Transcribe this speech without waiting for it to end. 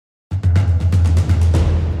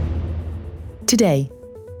Today,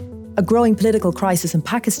 a growing political crisis in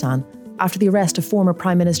Pakistan after the arrest of former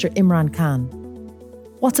Prime Minister Imran Khan.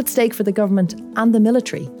 What's at stake for the government and the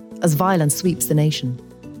military as violence sweeps the nation?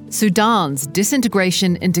 Sudan's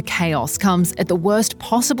disintegration into chaos comes at the worst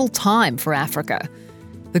possible time for Africa.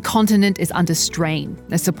 The continent is under strain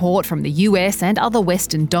as support from the US and other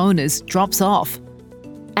Western donors drops off.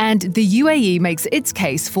 And the UAE makes its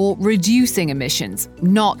case for reducing emissions,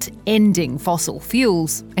 not ending fossil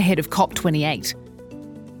fuels, ahead of COP28.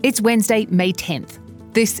 It's Wednesday, May 10th.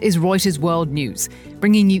 This is Reuters World News,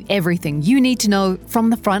 bringing you everything you need to know from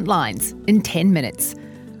the front lines in 10 minutes.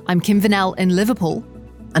 I'm Kim Vanell in Liverpool.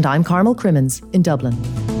 And I'm Carmel Crimmins in Dublin.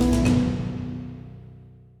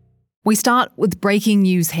 We start with breaking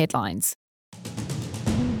news headlines.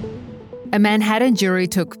 A Manhattan jury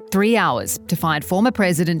took 3 hours to find former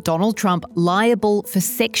President Donald Trump liable for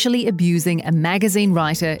sexually abusing a magazine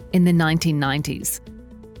writer in the 1990s.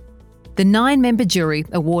 The 9-member jury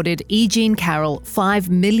awarded E. Jean Carroll $5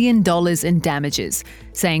 million in damages,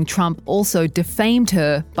 saying Trump also defamed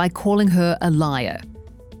her by calling her a liar.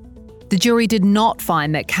 The jury did not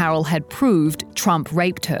find that Carroll had proved Trump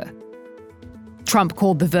raped her. Trump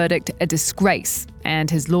called the verdict a disgrace, and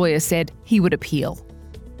his lawyer said he would appeal.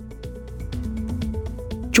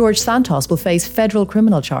 George Santos will face federal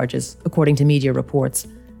criminal charges, according to media reports.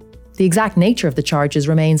 The exact nature of the charges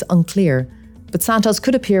remains unclear, but Santos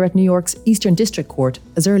could appear at New York's Eastern District Court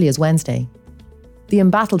as early as Wednesday. The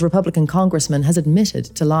embattled Republican congressman has admitted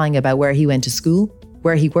to lying about where he went to school,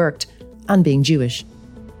 where he worked, and being Jewish.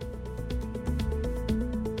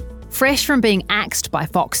 Fresh from being axed by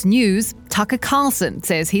Fox News, Tucker Carlson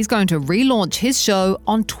says he's going to relaunch his show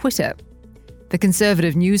on Twitter. The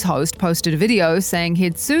conservative news host posted a video saying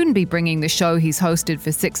he'd soon be bringing the show he's hosted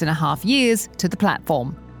for 6.5 years to the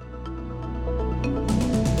platform.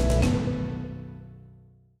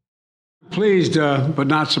 Pleased but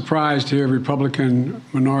not surprised to hear Republican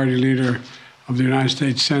Minority Leader of the United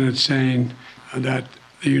States Senate saying that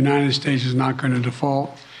the United States is not going to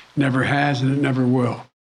default, never has, and it never will.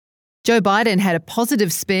 Joe Biden had a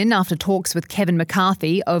positive spin after talks with Kevin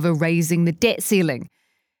McCarthy over raising the debt ceiling.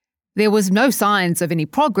 There was no signs of any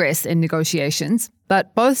progress in negotiations,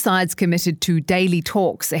 but both sides committed to daily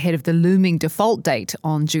talks ahead of the looming default date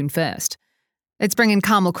on June 1st. Let's bring in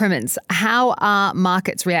Carmel Crimmins. How are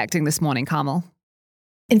markets reacting this morning, Carmel?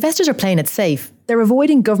 Investors are playing it safe. They're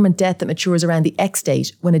avoiding government debt that matures around the X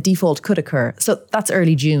date when a default could occur, so that's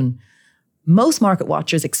early June. Most market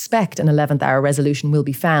watchers expect an 11th hour resolution will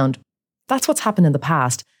be found. That's what's happened in the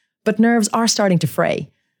past, but nerves are starting to fray.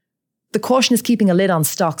 The caution is keeping a lid on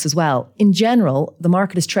stocks as well. In general, the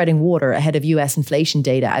market is treading water ahead of US inflation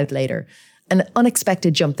data out later. An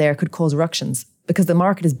unexpected jump there could cause ructions because the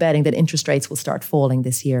market is betting that interest rates will start falling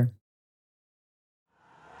this year.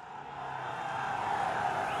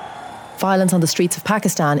 Violence on the streets of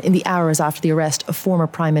Pakistan in the hours after the arrest of former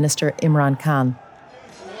Prime Minister Imran Khan.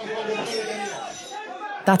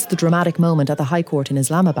 That's the dramatic moment at the High Court in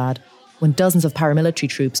Islamabad when dozens of paramilitary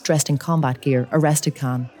troops dressed in combat gear arrested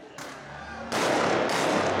Khan.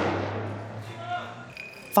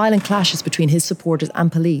 Violent clashes between his supporters and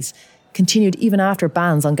police continued even after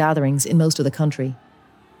bans on gatherings in most of the country.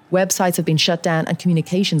 Websites have been shut down and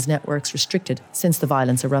communications networks restricted since the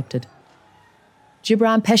violence erupted.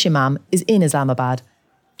 Gibran Peshimam is in Islamabad.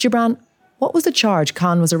 Gibran, what was the charge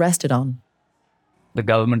Khan was arrested on? The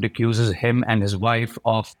government accuses him and his wife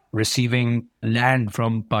of receiving land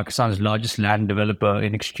from Pakistan's largest land developer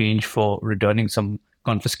in exchange for returning some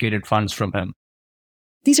confiscated funds from him.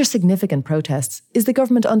 These are significant protests. Is the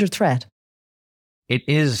government under threat? It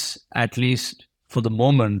is, at least for the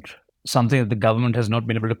moment, something that the government has not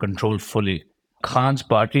been able to control fully. Khan's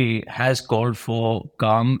party has called for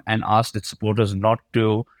calm and asked its supporters not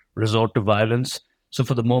to resort to violence. So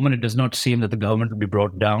for the moment, it does not seem that the government will be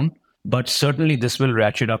brought down. But certainly this will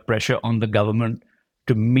ratchet up pressure on the government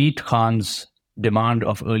to meet Khan's demand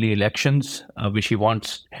of early elections, which he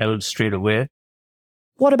wants held straight away.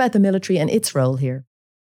 What about the military and its role here?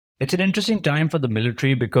 It's an interesting time for the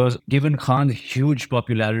military because given Khan's huge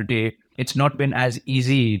popularity, it's not been as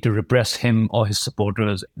easy to repress him or his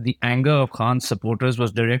supporters. The anger of Khan's supporters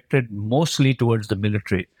was directed mostly towards the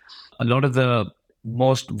military. A lot of the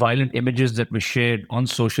most violent images that were shared on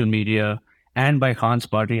social media and by Khan's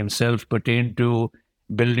party himself pertain to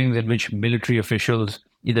buildings in which military officials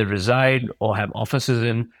either reside or have offices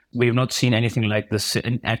in. We've not seen anything like this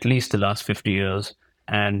in at least the last 50 years,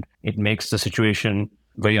 and it makes the situation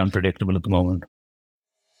very unpredictable at the moment.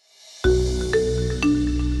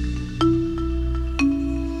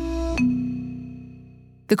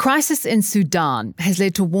 The crisis in Sudan has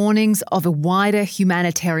led to warnings of a wider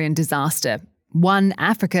humanitarian disaster, one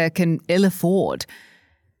Africa can ill afford.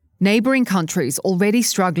 Neighbouring countries already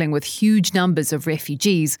struggling with huge numbers of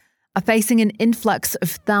refugees are facing an influx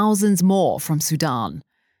of thousands more from Sudan.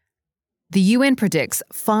 The UN predicts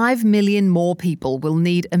 5 million more people will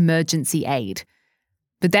need emergency aid.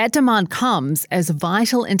 But that demand comes as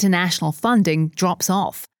vital international funding drops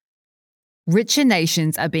off. Richer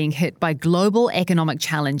nations are being hit by global economic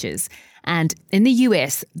challenges, and in the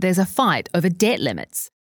US, there's a fight over debt limits.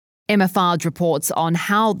 Emma Fard reports on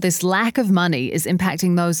how this lack of money is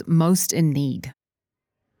impacting those most in need.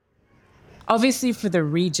 Obviously, for the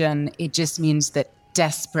region, it just means that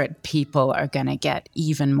desperate people are going to get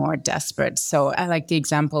even more desperate. So I like the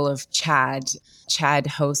example of Chad. Chad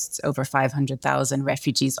hosts over 500,000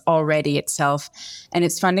 refugees already itself, and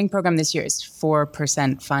its funding program this year is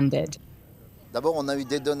 4% funded.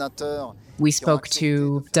 We spoke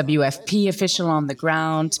to WFP official on the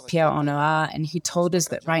ground, Pierre Honorat, and he told us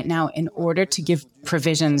that right now, in order to give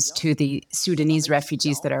provisions to the Sudanese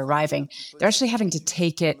refugees that are arriving, they're actually having to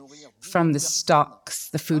take it from the stocks,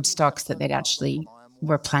 the food stocks that they'd actually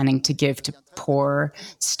were planning to give to poor,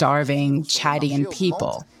 starving Chadian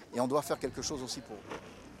people.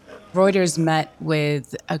 Reuters met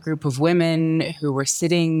with a group of women who were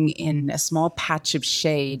sitting in a small patch of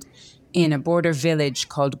shade in a border village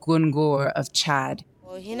called Gungur of Chad.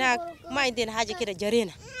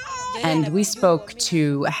 And we spoke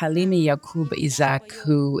to Halimi Yacoub Isaac,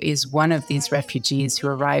 who is one of these refugees who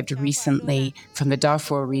arrived recently from the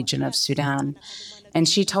Darfur region of Sudan. And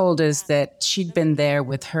she told us that she'd been there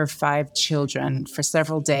with her 5 children for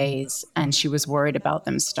several days, and she was worried about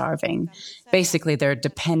them starving. Basically, they're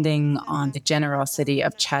depending on the generosity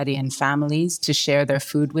of Chadian families to share their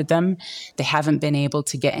food with them. They haven't been able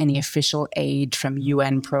to get any official aid from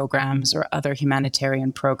UN programs or other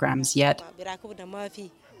humanitarian programs yet.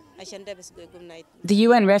 The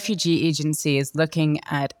UN Refugee Agency is looking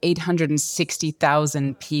at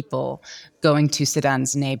 860,000 people going to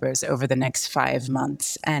Sudan's neighbors over the next 5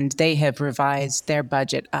 months, and they have revised their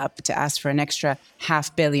budget up to ask for an extra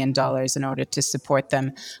 $500 million in order to support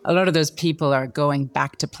them. A lot of those people are going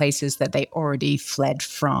back to places that they already fled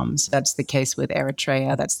from. So that's the case with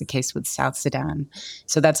Eritrea, that's the case with South Sudan.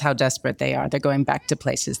 So that's how desperate they are. They're going back to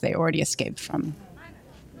places they already escaped from.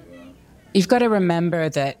 You've got to remember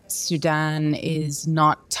that Sudan is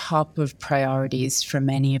not top of priorities for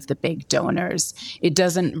many of the big donors. It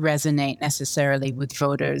doesn't resonate necessarily with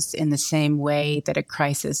voters in the same way that a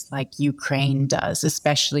crisis like Ukraine does,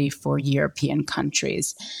 especially for European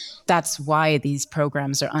countries. That's why these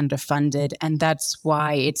programs are underfunded, and that's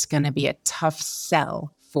why it's going to be a tough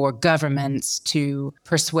sell for governments to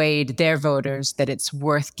persuade their voters that it's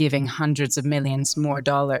worth giving hundreds of millions more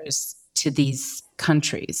dollars to these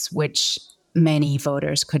countries, which many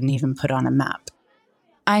voters couldn't even put on a map.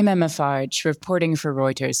 I'm Emma Farge, reporting for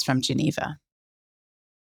Reuters from Geneva.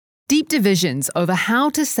 Deep divisions over how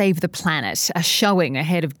to save the planet are showing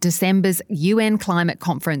ahead of December's UN climate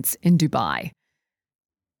conference in Dubai.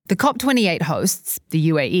 The COP28 hosts, the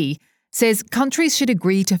UAE, says countries should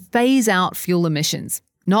agree to phase out fuel emissions,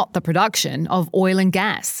 not the production of oil and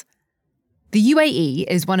gas. The UAE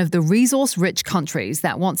is one of the resource-rich countries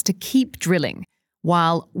that wants to keep drilling,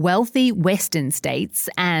 while wealthy Western states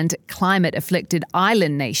and climate-afflicted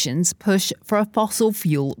island nations push for a fossil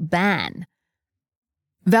fuel ban.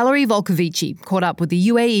 Valerie Volkovici caught up with the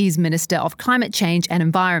UAE's Minister of Climate Change and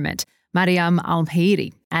Environment, Mariam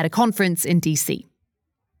Al-Mhairi, at a conference in DC.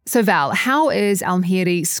 So Val, how is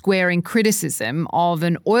Al-Mhairi squaring criticism of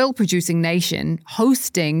an oil-producing nation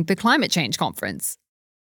hosting the climate change conference?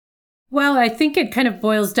 Well, I think it kind of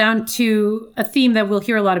boils down to a theme that we'll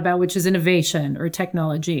hear a lot about, which is innovation or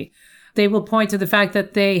technology. They will point to the fact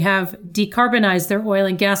that they have decarbonized their oil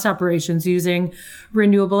and gas operations using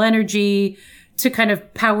renewable energy to kind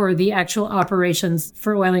of power the actual operations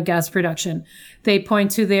for oil and gas production. They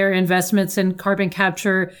point to their investments in carbon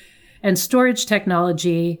capture and storage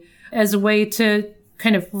technology as a way to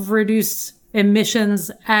kind of reduce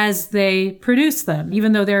emissions as they produce them,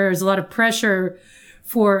 even though there is a lot of pressure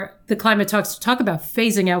for the climate talks to talk about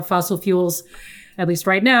phasing out fossil fuels. At least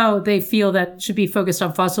right now, they feel that should be focused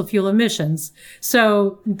on fossil fuel emissions.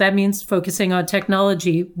 So that means focusing on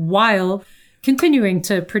technology while continuing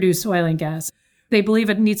to produce oil and gas. They believe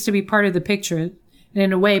it needs to be part of the picture and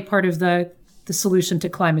in a way part of the solution to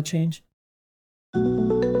climate change.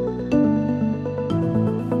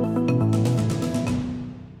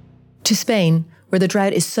 To Spain, where the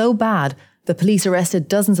drought is so bad, the police arrested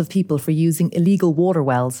dozens of people for using illegal water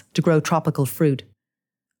wells to grow tropical fruit.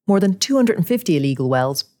 More than 250 illegal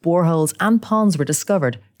wells, boreholes and ponds were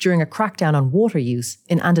discovered during a crackdown on water use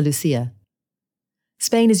in Andalusia.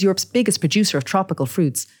 Spain is Europe's biggest producer of tropical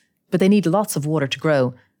fruits, but they need lots of water to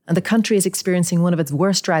grow, and the country is experiencing one of its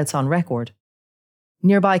worst droughts on record.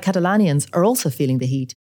 Nearby Catalanians are also feeling the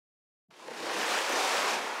heat.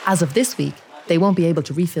 As of this week, they won't be able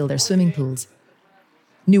to refill their swimming pools.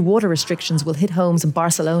 New water restrictions will hit homes in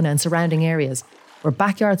Barcelona and surrounding areas, where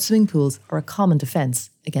backyard swimming pools are a common defence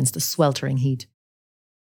against the sweltering heat.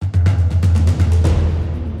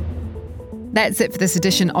 That's it for this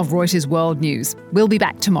edition of Reuters World News. We'll be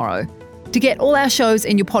back tomorrow. To get all our shows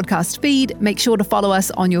in your podcast feed, make sure to follow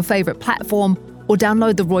us on your favourite platform or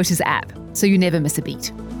download the Reuters app so you never miss a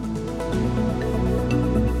beat.